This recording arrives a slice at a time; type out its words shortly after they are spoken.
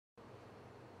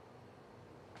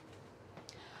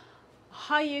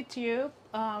Hi YouTube,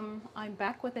 I'm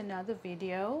back with another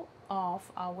video of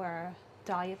our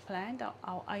diet plan,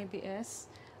 our IBS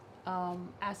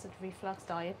acid reflux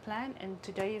diet plan, and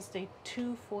today is day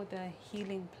 2 for the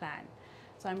healing plan.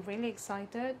 So I'm really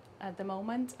excited. At the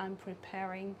moment I'm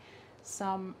preparing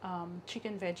some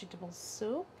chicken vegetable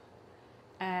soup,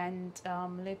 and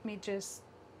let me just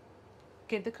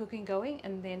get the cooking going,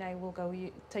 and then I will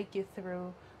take you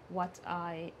through what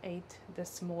I ate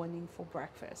this morning for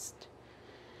breakfast.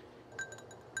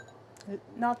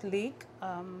 Not leek,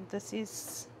 this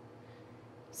is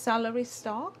celery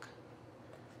stalk.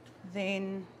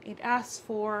 Then it asks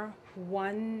for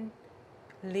 1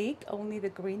 leek, only the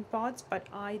green parts, but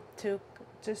I took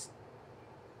just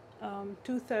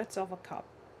 2/3 of a cup.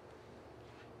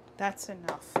 That's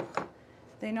enough.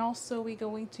 Then also we're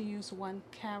going to use 1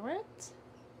 carrot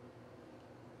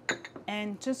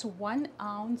and just 1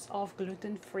 ounce of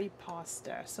gluten-free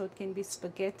pasta. So it can be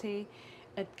spaghetti,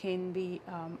 it can be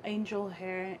angel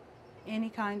hair, any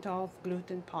kind of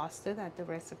gluten pasta that the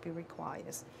recipe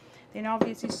requires. Then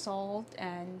obviously salt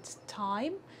and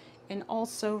thyme, and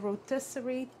also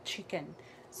rotisserie chicken.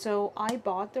 So I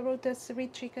bought the rotisserie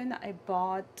chicken. I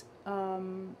bought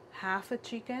half a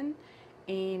chicken,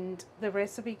 and the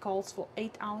recipe calls for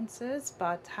 8 ounces,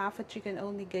 but half a chicken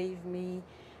only gave me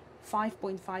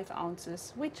 5.5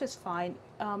 ounces, which is fine.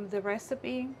 The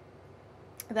recipe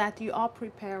that you are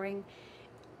preparing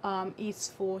is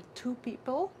for 2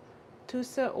 people, 2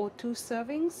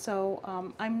 servings, so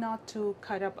I'm not to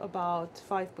cut up about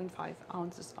 5.5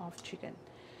 ounces of chicken.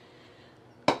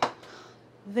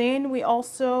 Then we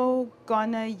also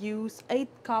gonna use 8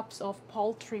 cups of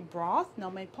poultry broth. Now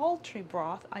my poultry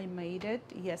broth, I made it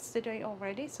yesterday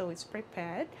already, so it's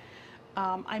prepared.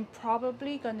 I'm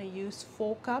probably gonna use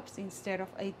 4 cups instead of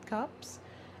 8 cups.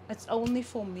 It's only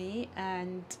for me,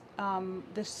 and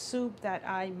the soup that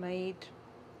I made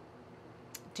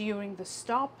during the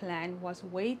stop plan was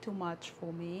way too much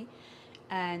for me,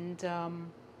 and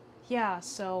yeah,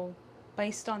 so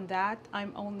based on that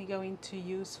I'm only going to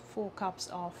use 4 cups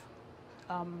of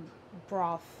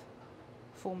broth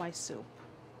for my soup.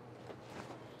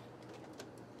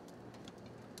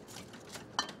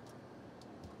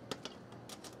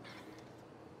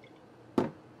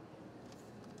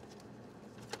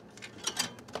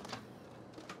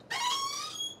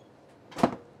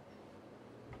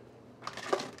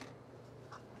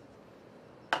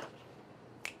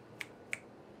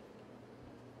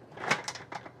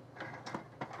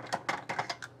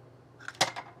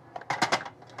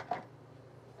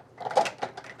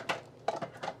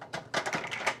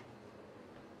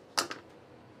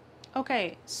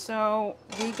 Okay, so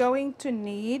we're going to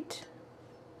need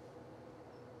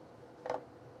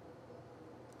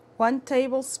 1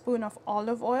 tablespoon of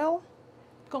olive oil.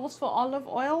 It calls for olive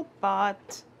oil,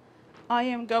 but I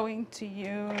am going to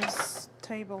use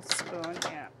tablespoon.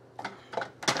 Yeah,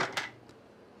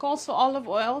 calls for olive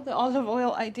oil. The olive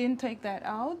oil, I didn't take that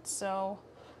out, so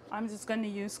I'm just going to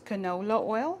use canola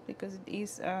oil because it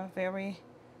is a very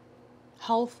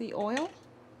healthy oil.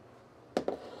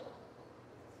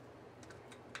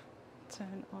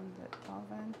 Turn on the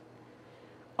oven.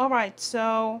 All right,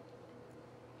 so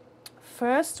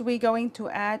first we're going to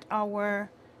add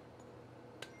our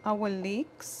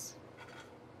leeks.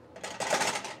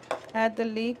 Add the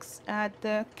leeks, add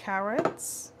the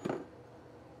carrots,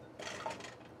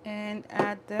 and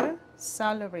add the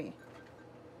celery.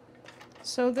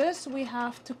 So this we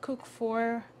have to cook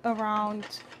for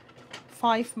around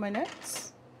 5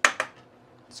 minutes.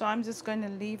 So I'm just going to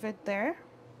leave it there.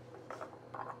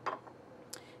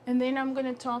 And then I'm going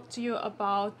to talk to you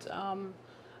about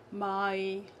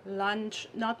my lunch,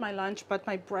 not my lunch, but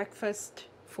my breakfast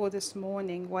for this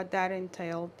morning, what that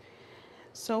entailed.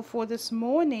 So for this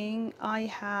morning, I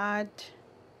had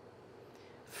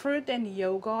fruit and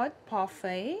yogurt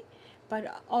parfait,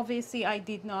 but obviously I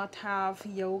did not have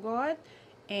yogurt,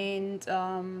 and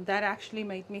that actually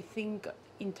made me think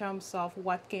in terms of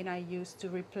what can I use to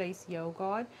replace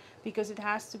yogurt, because it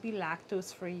has to be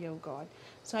lactose-free yogurt.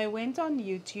 So I went on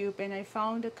YouTube and I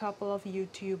found a couple of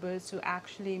YouTubers who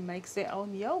actually makes their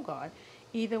own yogurt,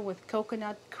 either with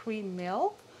coconut cream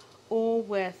milk or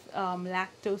with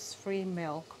lactose-free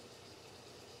milk.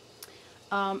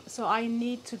 So I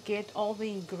need to get all the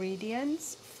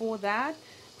ingredients for that.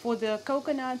 For the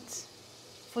coconut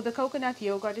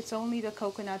yogurt, it's only the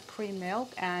coconut cream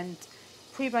milk and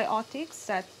prebiotics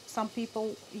that some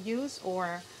people use,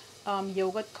 or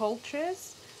yogurt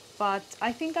cultures. But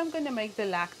I think I'm going to make the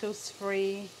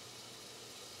lactose-free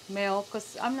milk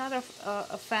because I'm not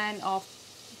a fan of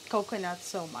coconut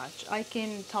so much. I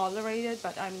can tolerate it,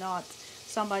 but I'm not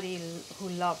somebody who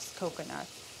loves coconut.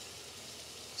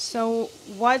 So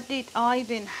what did I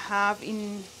then have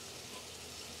in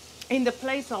the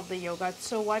place of the yogurt?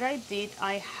 So what I did,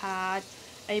 I had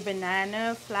a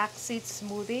banana flaxseed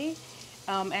smoothie,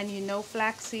 and you know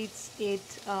flaxseeds, it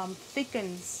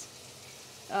thickens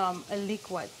a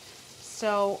liquid.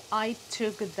 So I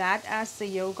took that as the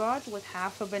yogurt with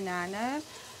half a banana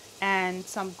and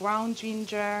some ground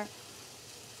ginger,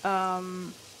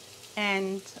 and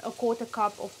a quarter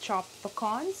cup of chopped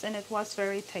pecans, and it was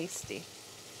very tasty.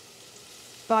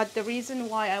 But the reason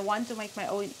why I want to make my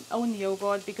own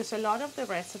yogurt, because a lot of the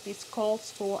recipes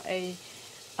calls for a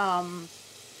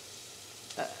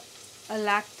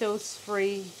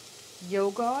lactose-free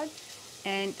yogurt,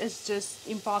 and it's just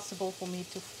impossible for me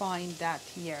to find that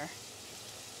here.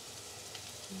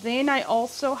 Then I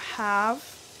also have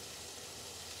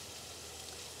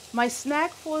my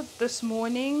snack for this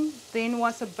morning. Then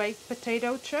was a baked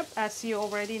potato chip. As you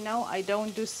already know, I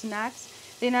don't do snacks.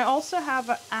 Then I also have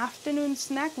an afternoon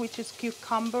snack, which is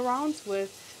cucumber rounds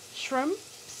with shrimp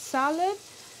salad.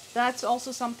 That's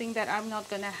also something that I'm not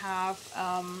gonna have.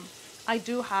 I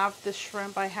do have the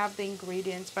shrimp, I have the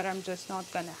ingredients, but I'm just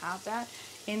not gonna have that.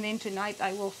 And then tonight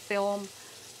I will film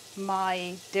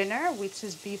my dinner, which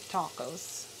is beef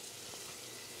tacos.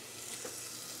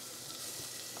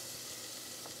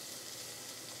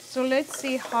 So let's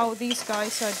see how these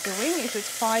guys are doing. Is it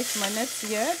 5 minutes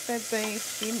yet that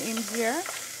they've been in here?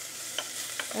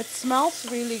 It smells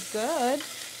really good.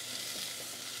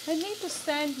 I need to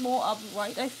stand more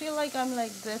upright. I feel like I'm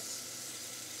like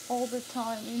this all the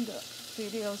time in the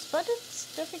videos, but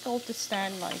it's difficult to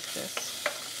stand like this,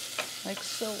 like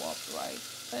so upright.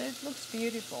 But it looks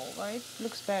beautiful, right?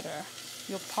 Looks better.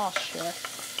 Your posture.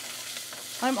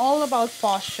 I'm all about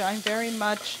posture. I'm very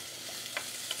much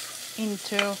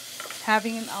into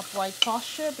having an upright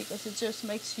posture because it just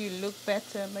makes you look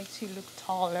better, makes you look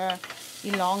taller,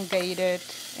 elongated,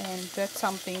 and that's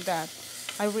something that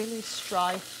I really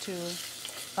strive to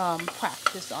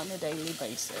practice on a daily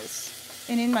basis.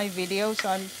 And in my videos,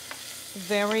 I'm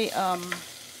very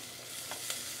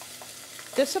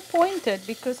disappointed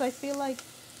because I feel like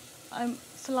I'm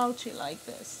slouchy like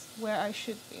this, where I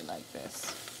should be like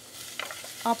this,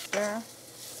 up there.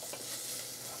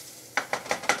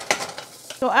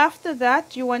 So after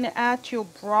that, you want to add your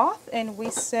broth, and we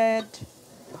said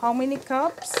how many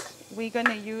cups? We're going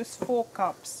to use 4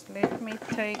 cups. Let me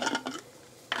take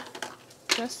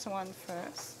this one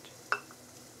first.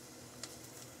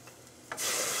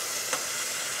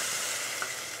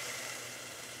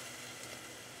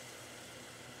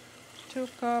 Two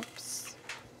cups.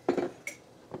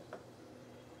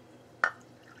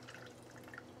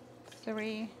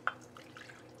 3,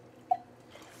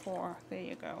 4. There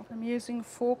you go. I'm using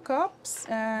 4 cups,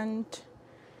 and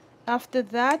after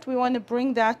that we want to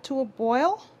bring that to a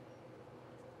boil.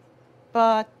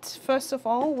 But first of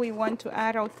all, we want to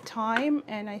add our thyme,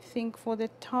 and I think for the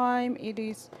thyme it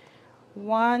is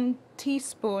 1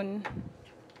 teaspoon.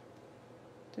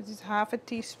 This is half a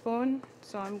teaspoon,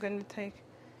 so I'm going to take,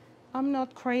 I'm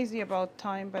not crazy about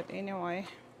thyme, but anyway.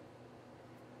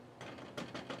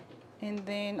 And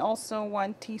then also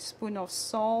 1 teaspoon of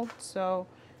salt, so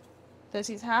this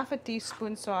is half a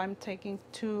teaspoon, so I'm taking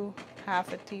 2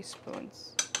 half a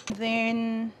teaspoons.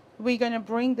 Then we're going to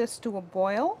bring this to a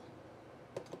boil.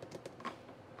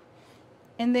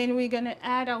 And then we're going to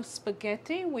add our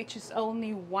spaghetti, which is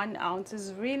only 1 ounce.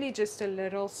 It's really just a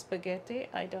little spaghetti.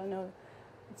 I don't know.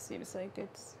 It seems like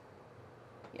it's,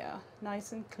 yeah,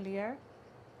 nice and clear.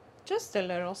 Just a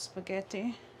little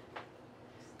spaghetti.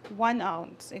 1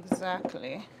 ounce,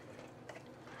 exactly.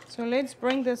 So let's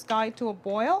bring this guy to a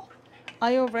boil.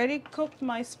 I already cooked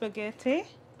my spaghetti.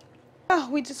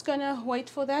 We're just gonna wait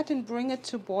for that and bring it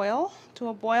to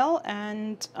a boil,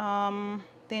 and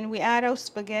then we add our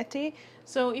spaghetti.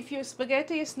 So if your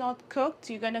spaghetti is not cooked,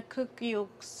 you're gonna cook your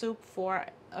soup for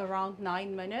around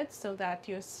 9 minutes so that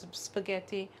your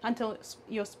spaghetti, until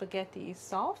your spaghetti is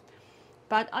soft.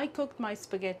 But I cooked my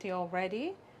spaghetti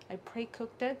already. I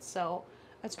pre-cooked it, so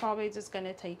it's probably just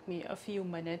gonna take me a few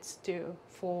minutes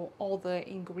for all the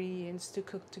ingredients to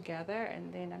cook together,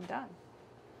 and then I'm done.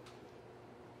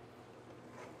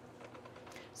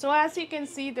 So as you can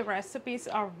see, the recipes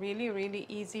are really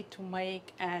easy to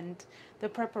make, and the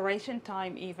preparation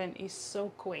time even is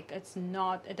so quick.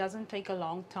 It doesn't take a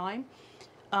long time.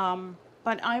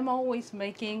 But I'm always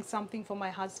making something for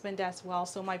my husband as well,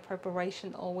 so my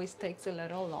preparation always takes a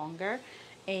little longer.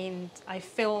 And I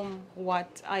film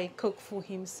what I cook for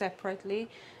him separately.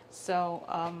 So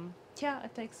yeah,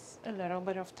 it takes a little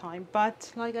bit of time.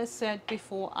 But like I said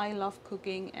before, I love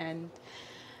cooking, and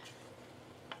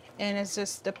it's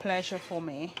just a pleasure for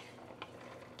me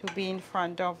to be in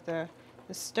front of the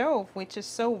the stove, which is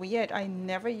so weird. I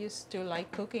never used to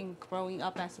like cooking growing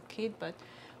up as a kid, but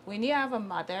when you have a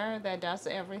mother that does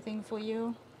everything for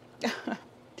you,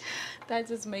 that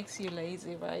just makes you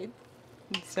lazy, right?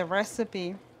 It's a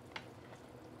recipe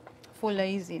for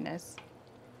laziness.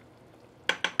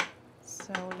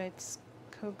 So let's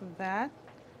cook that.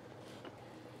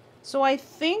 So I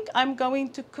think I'm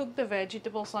going to cook the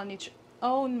vegetables on its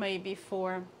own maybe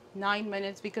for 9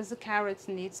 minutes because the carrots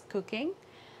needs cooking.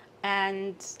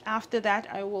 And after that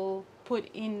I will put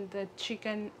in the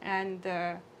chicken and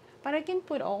the, but I can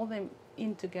put all them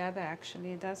in together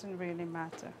actually, it doesn't really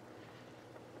matter.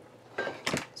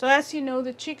 So as you know,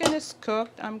 the chicken is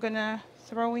cooked. I'm gonna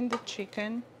throw in the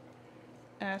chicken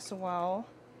as well.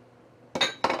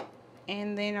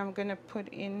 And then I'm gonna put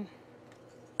in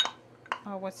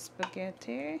our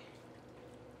spaghetti.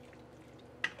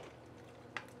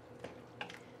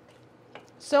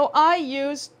 So I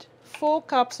used 4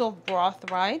 cups of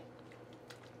broth, right?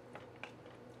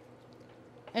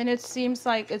 And it seems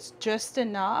like it's just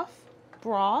enough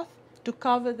broth to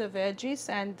cover the veggies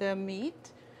and the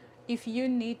meat. If you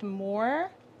need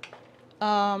more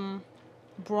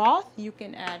broth, you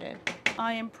can add it.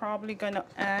 I am probably gonna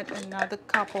add another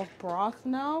cup of broth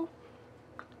now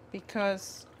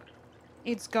because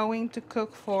it's going to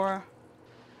cook for.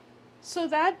 So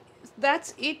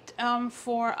that's it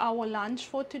for our lunch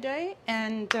for today,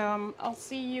 and I'll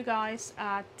see you guys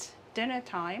at dinner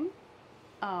time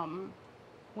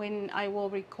when I will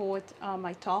record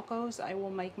my tacos. I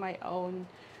will make my own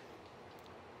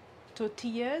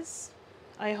tortillas.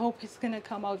 I hope it's gonna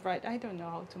come out right. I don't know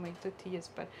how to make tortillas,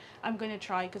 but I'm gonna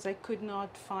try because I could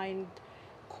not find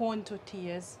corn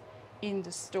tortillas in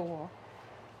the store.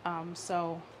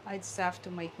 So I just have to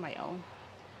make my own.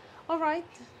 All right,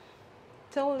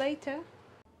 till later.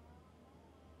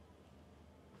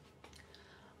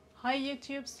 Hi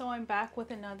YouTube, so I'm back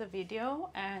with another video,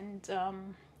 and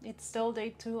it's still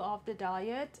day 2 of the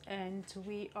diet, and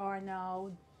we are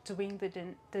now doing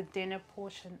the dinner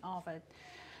portion of it.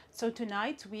 So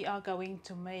tonight we are going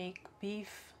to make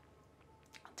beef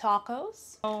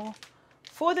tacos. So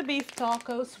for the beef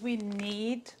tacos we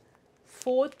need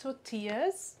 4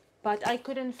 tortillas, but I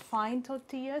couldn't find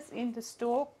tortillas in the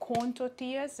store, corn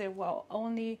tortillas. There were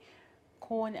only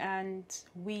corn and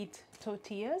wheat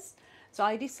tortillas. So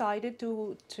I decided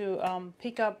to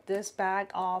pick up this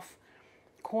bag of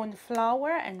corn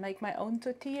flour and make my own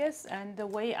tortillas. And the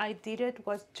way I did it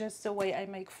was just the way I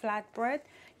make flatbread.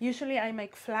 Usually I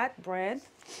make flatbread,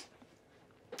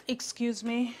 excuse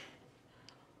me,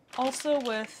 also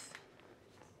with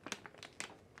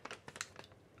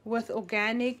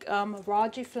organic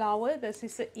Raji flour. This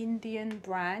is an Indian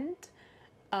brand,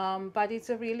 but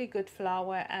it's a really good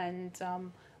flour, and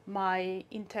my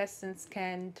intestines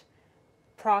can't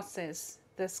process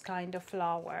this kind of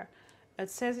flour.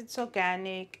 It says it's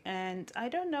organic, and I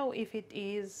don't know if it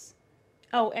is.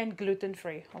 Oh, and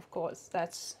gluten-free, of course.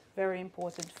 That's very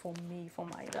important for me, for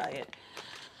my diet.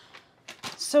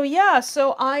 So yeah,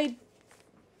 so I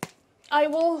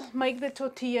will make the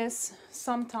tortillas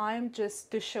sometime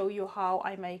just to show you how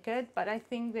I make it, but I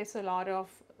think there's a lot of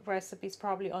recipes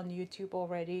probably on YouTube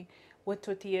already with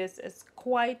tortillas. It's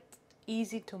quite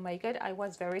easy to make it. I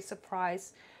was very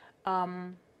surprised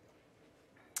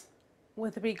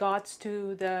with regards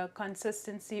to the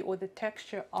consistency or the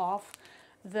texture of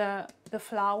the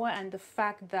flour, and the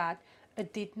fact that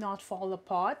it did not fall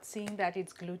apart, seeing that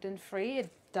it's gluten-free.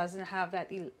 It doesn't have that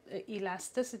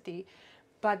elasticity,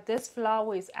 but this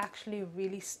flour is actually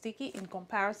really sticky in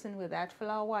comparison with that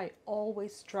flour. I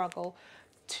always struggle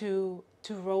to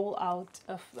roll out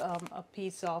a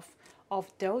piece of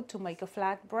dough to make a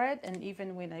flatbread, and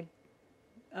even when I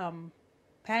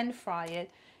pan fry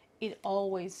it, it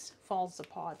always falls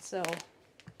apart. So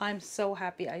I'm so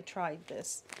happy I tried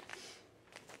this.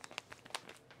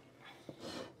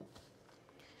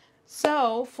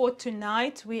 So for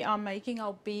tonight we are making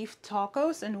our beef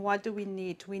tacos, and what do we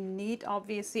need? We need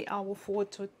obviously our 4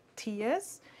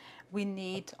 tortillas. We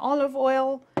need olive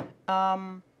oil,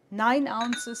 9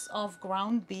 ounces of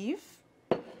ground beef,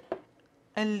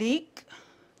 a leek,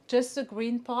 just a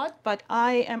green part, but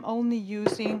I am only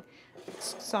using,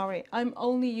 I'm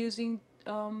only using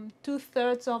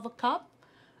 2/3 of a cup.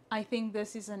 I think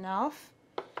this is enough.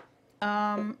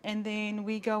 And then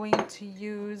we're going to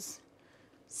use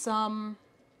some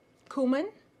cumin,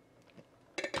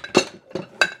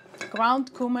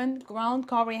 ground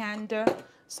coriander,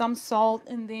 some salt,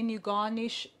 and then you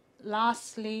garnish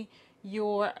lastly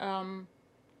your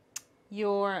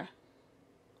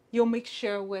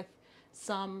mixture with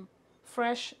some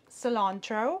fresh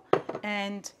cilantro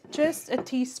and just a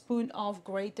teaspoon of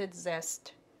grated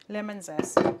zest. lemon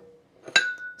zest.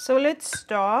 So let's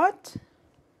start.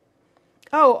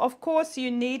 Oh, of course you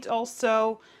need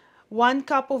also 1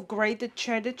 cup of grated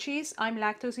cheddar cheese. I'm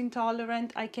lactose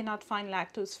intolerant. I cannot find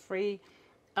lactose-free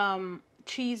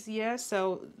cheese here,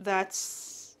 so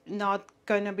that's not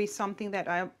going to be something that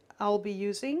I'll be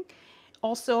using.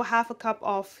 Also 1/2 cup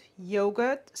of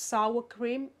yogurt, sour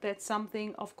cream. That's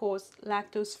something, of course,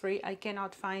 lactose-free. I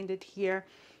cannot find it here,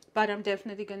 but I'm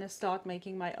definitely going to start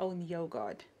making my own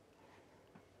yogurt.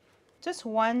 Just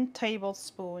 1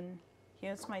 tablespoon.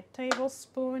 Here's my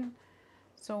tablespoon.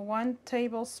 So 1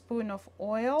 tablespoon of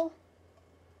oil.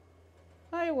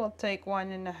 I will take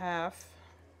 1.5.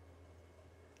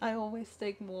 I always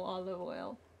take more olive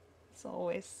oil. It's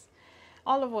always,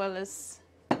 olive oil is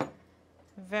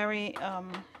very,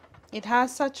 it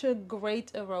has such a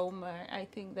great aroma. I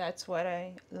think that's what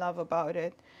I love about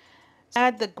it.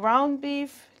 Add the ground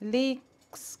beef,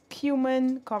 leeks,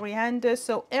 cumin, coriander.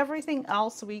 So everything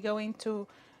else we're going to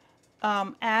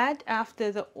add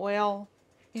after the oil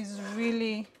is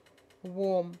really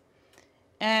warm.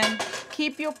 And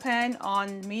keep your pan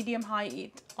on medium-high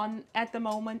heat. At the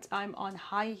moment I'm on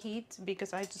high heat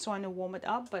because I just want to warm it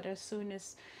up, but as soon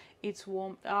as it's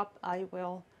warmed up I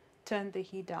will turn the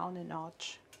heat down a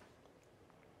notch.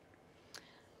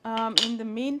 In the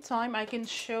meantime I can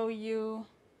show you,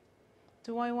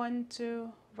 do I want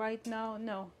to right now?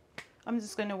 No, I'm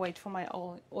just going to wait for my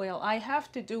oil. I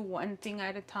have to do one thing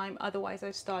at a time, otherwise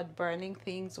I start burning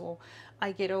things or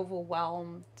I get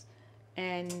overwhelmed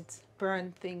and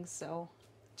burn things. So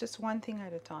just one thing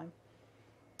at a time.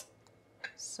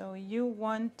 So you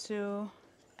want to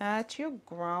add your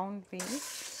ground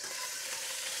beef.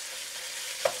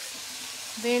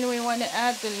 Then we want to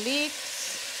add the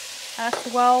leeks as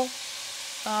well.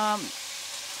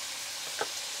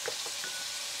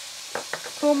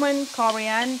 Cumin,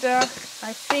 coriander,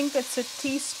 I think it's a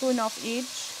teaspoon of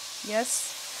each.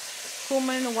 Yes,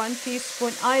 cumin, 1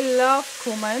 teaspoon. I love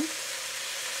cumin.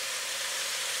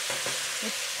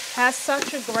 It has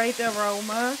such a great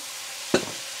aroma.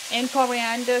 And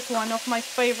coriander is one of my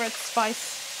favorite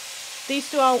spices.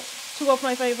 These two are 2 of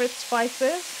my favorite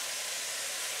spices.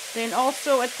 Then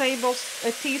also a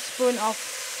teaspoon of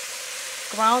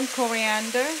ground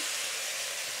coriander.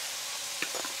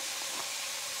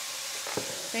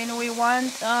 Then we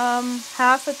want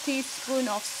 1/2 teaspoon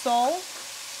of salt.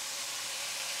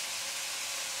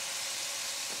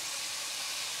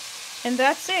 And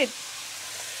that's it.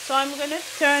 So I'm going to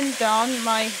turn down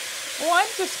my,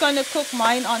 I'm just going to cook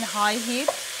mine on high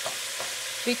heat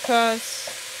because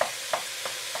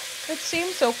it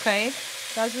seems okay.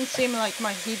 Doesn't seem like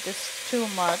my heat is too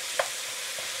much.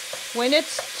 When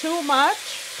it's too much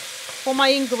for my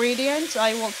ingredients,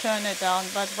 I will turn it down.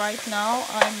 But right now,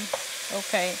 I'm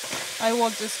okay. I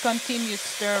will just continue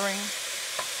stirring.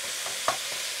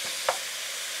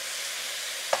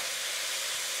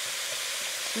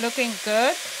 Looking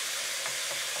good.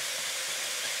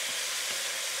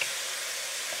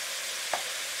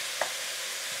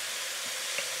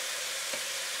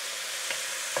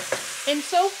 And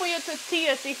so for your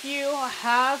tortillas, if you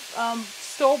have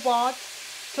store-bought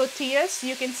tortillas,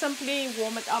 you can simply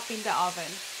warm it up in the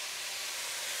oven.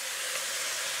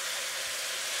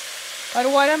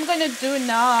 But what I'm going to do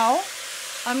now,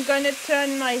 I'm going to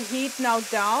turn my heat now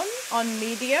down on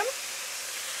medium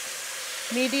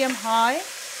high.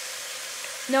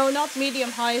 No, not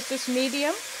medium high, it's just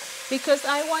medium, because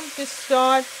I want to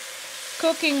start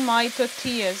cooking my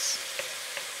tortillas.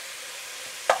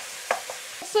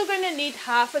 Also going to need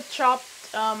half a chopped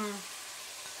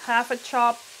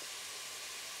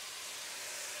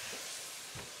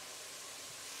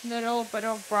little bit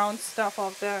of brown stuff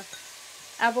of the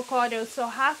avocado. So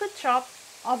half a chopped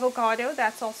avocado,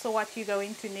 that's also what you're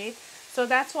going to need. So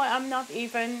that's why I'm not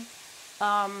even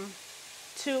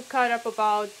too cut up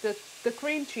about the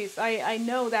cream cheese. I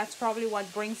know that's probably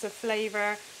what brings the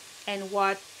flavor and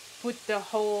what put the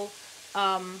whole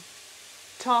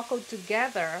taco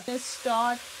together. Let's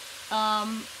start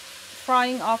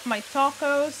frying off my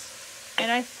tacos,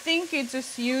 and I think you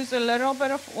just use a little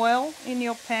bit of oil in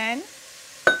your pan.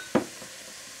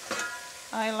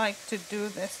 I like to do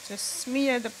this, just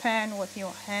smear the pan with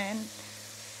your hand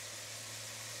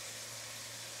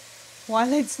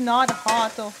while it's not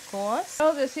hot, of course.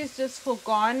 So this is just for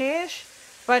garnish,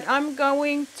 but I'm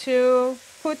going to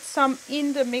put some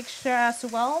in the mixture as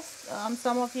well.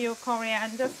 Some of your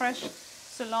coriander, fresh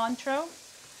cilantro,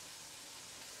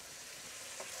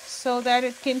 so that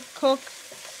it can cook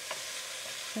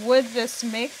with this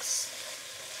mix.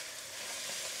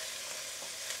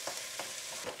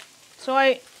 So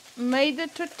I made the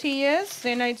tortillas,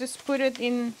 then I just put it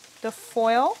in the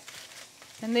foil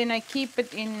And then I keep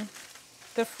it in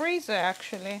the freezer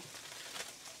actually.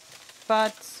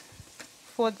 But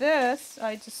for this,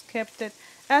 I just kept it.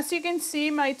 As you can see,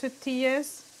 my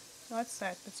tortillas, what's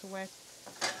that? It's wet.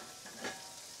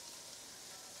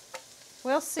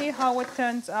 We'll see how it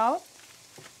turns out.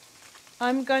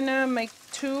 I'm gonna make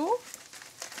 2.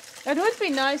 It would be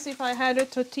nice if I had a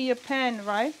tortilla pan,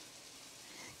 right?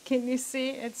 Can you see?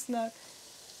 It's not.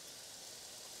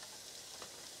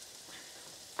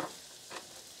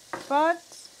 But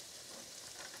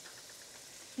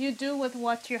you do with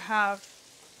what you have.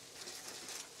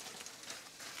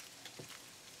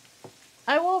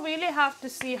 I will really have to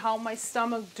see how my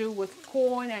stomach do with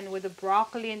corn and with the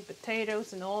broccoli and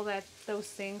potatoes and all that, those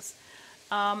things.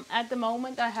 At the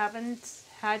moment, I haven't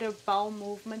had a bowel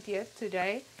movement yet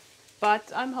today,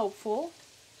 but I'm hopeful.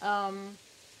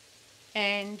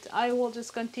 And I will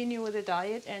just continue with the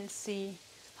diet and see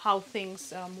how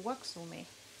things works for me.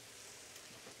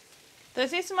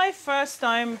 This is my first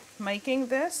time making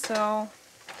this, so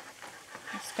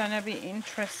it's gonna be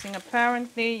interesting.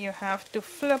 Apparently you have to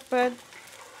flip it.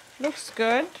 Looks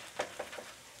good.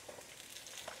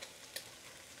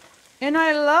 And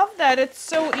I love that it's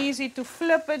so easy to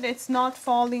flip it. It's not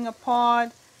falling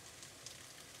apart.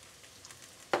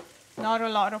 Not a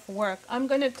lot of work. I'm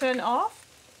gonna turn off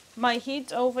my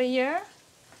heat over here.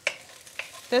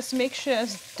 This mixture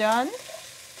is done.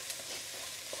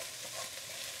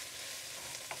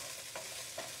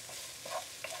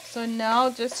 So now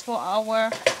just for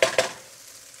our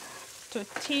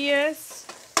tortillas,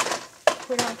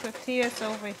 put our tortillas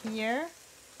over here.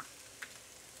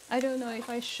 I don't know if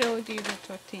I showed you the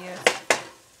tortillas,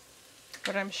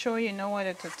 but I'm sure you know what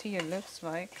a tortilla looks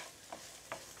like.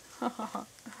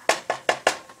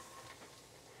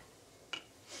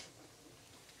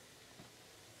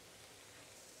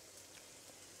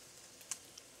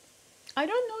 I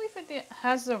don't know if it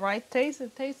has the right taste.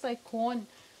 It tastes like corn.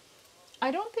 I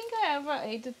don't think I ever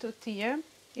ate a tortilla.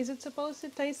 Is it supposed to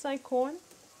taste like corn?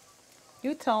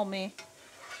 You tell me.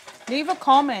 Leave a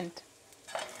comment.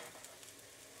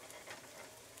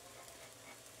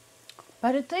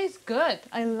 But it tastes good.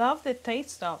 I love the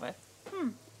taste of it.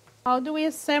 How do we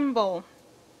assemble?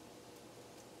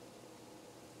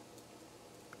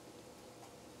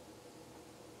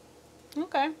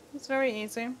 Okay, it's very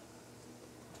easy.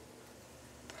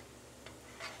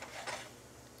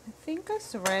 I think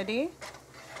it's ready.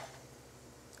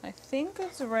 I think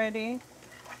it's ready.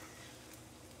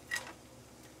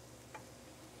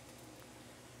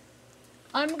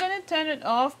 I'm gonna turn it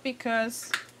off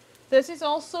because this is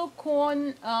also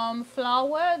corn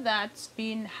flour that's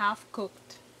been half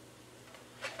cooked.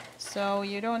 So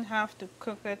you don't have to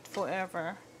cook it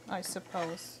forever, I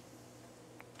suppose.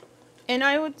 And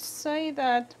I would say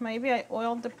that maybe I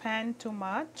oiled the pan too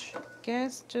much.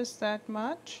 Guess just that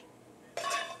much.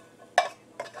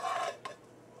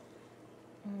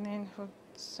 And then for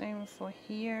same for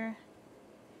here.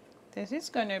 This is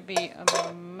gonna be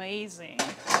amazing.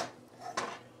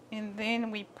 And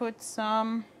then we put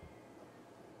some,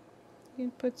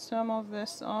 you put some of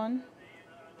this on.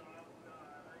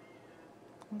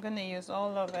 I'm gonna use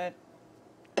all of it.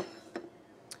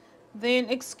 Then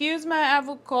excuse my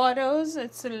avocados,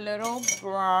 it's a little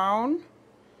brown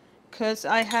because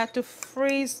I had to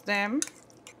freeze them.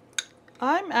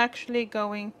 I'm actually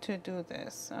going to do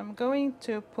this. I'm going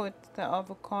to put the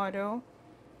avocado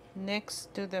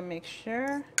next to the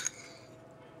mixture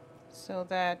so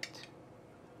that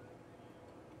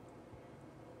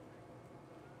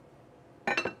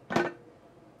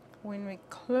when we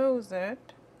close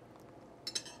it,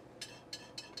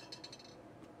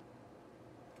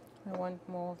 I want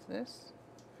more of this.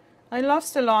 I love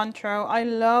cilantro. I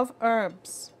love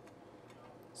herbs.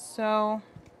 So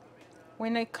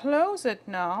when I close it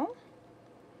now,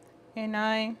 and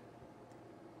I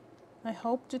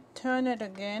hope to turn it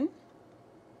again,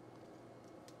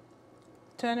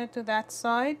 turn it to that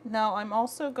side. Now I'm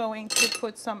also going to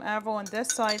put some avo on this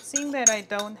side, seeing that I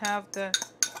don't have the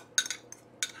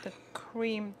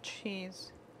cream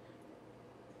cheese.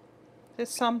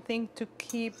 Just something to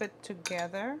keep it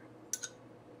together.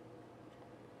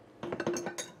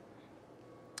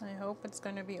 I hope it's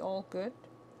going to be all good.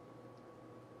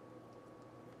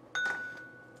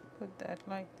 Put that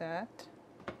like that.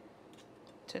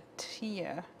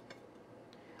 Tortilla.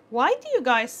 Why do you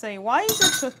guys say, why is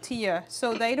it tortilla?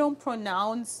 So they don't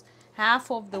pronounce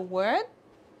half of the word?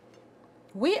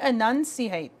 We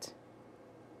enunciate.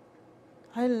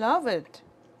 I love it.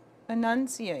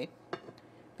 Enunciate.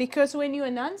 Because when you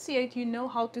enunciate, you know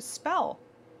how to spell.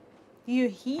 You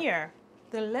hear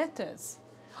the letters.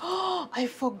 Oh, I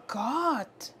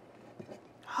forgot.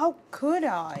 How could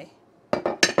I?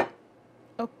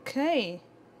 Okay,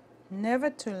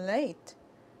 never too late.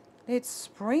 Let's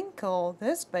sprinkle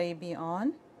this baby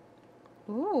on.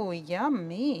 Ooh,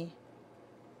 yummy.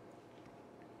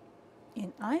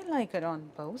 And I like it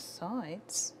on both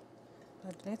sides.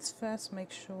 But let's first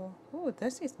make sure. Ooh,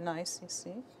 this is nice, you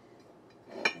see.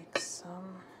 Make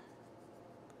some.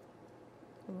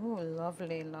 Ooh,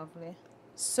 lovely, lovely.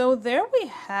 So there we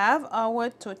have our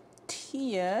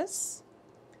tortillas.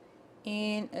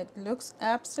 And it looks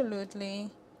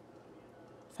absolutely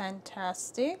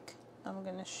fantastic. I'm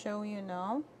gonna show you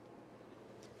now.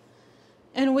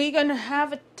 And we're gonna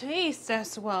have a taste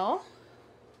as well.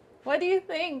 What do you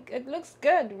think? It looks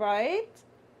good, right?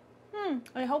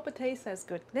 I hope it tastes as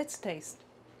good. Let's taste.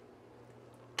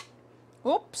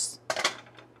 Oops.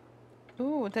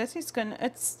 Ooh, this is gonna,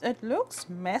 it looks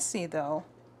messy though.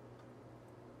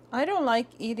 I don't like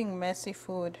eating messy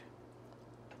food,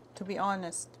 to be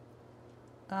honest.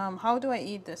 How do I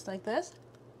eat this? Like this?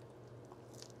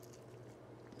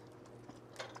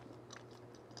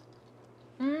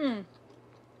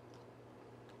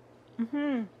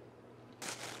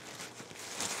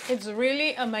 It's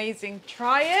really amazing.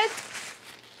 Try it.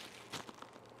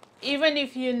 Even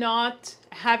if you're not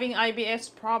having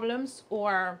IBS problems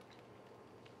or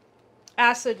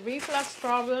acid reflux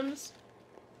problems,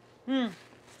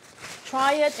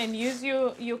 try it and use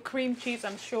your cream cheese.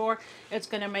 I'm sure it's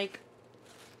gonna make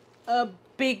a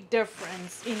big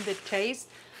difference in the taste.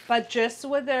 But just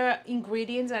with the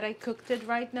ingredients that I cooked it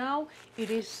right now, it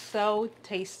is so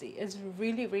tasty. It's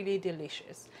really, really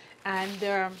delicious.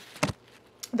 And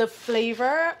the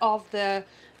flavor of the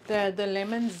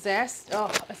lemon zest,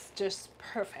 oh, it's just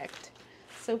perfect.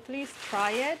 So please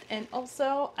try it. And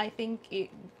also, I think the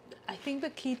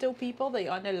keto people,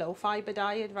 they're on a low fiber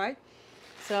diet, right?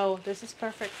 So this is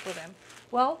perfect for them.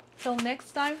 Well, till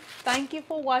next time, thank you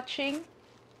for watching,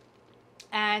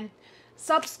 and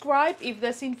subscribe if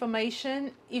this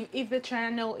information, if the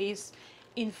channel is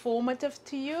informative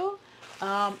to you.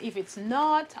 If it's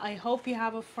not, I hope you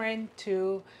have a friend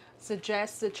to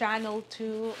suggest the channel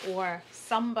to, or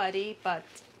somebody, but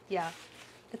yeah,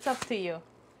 it's up to you.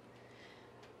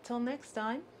 Till next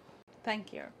time,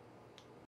 thank you.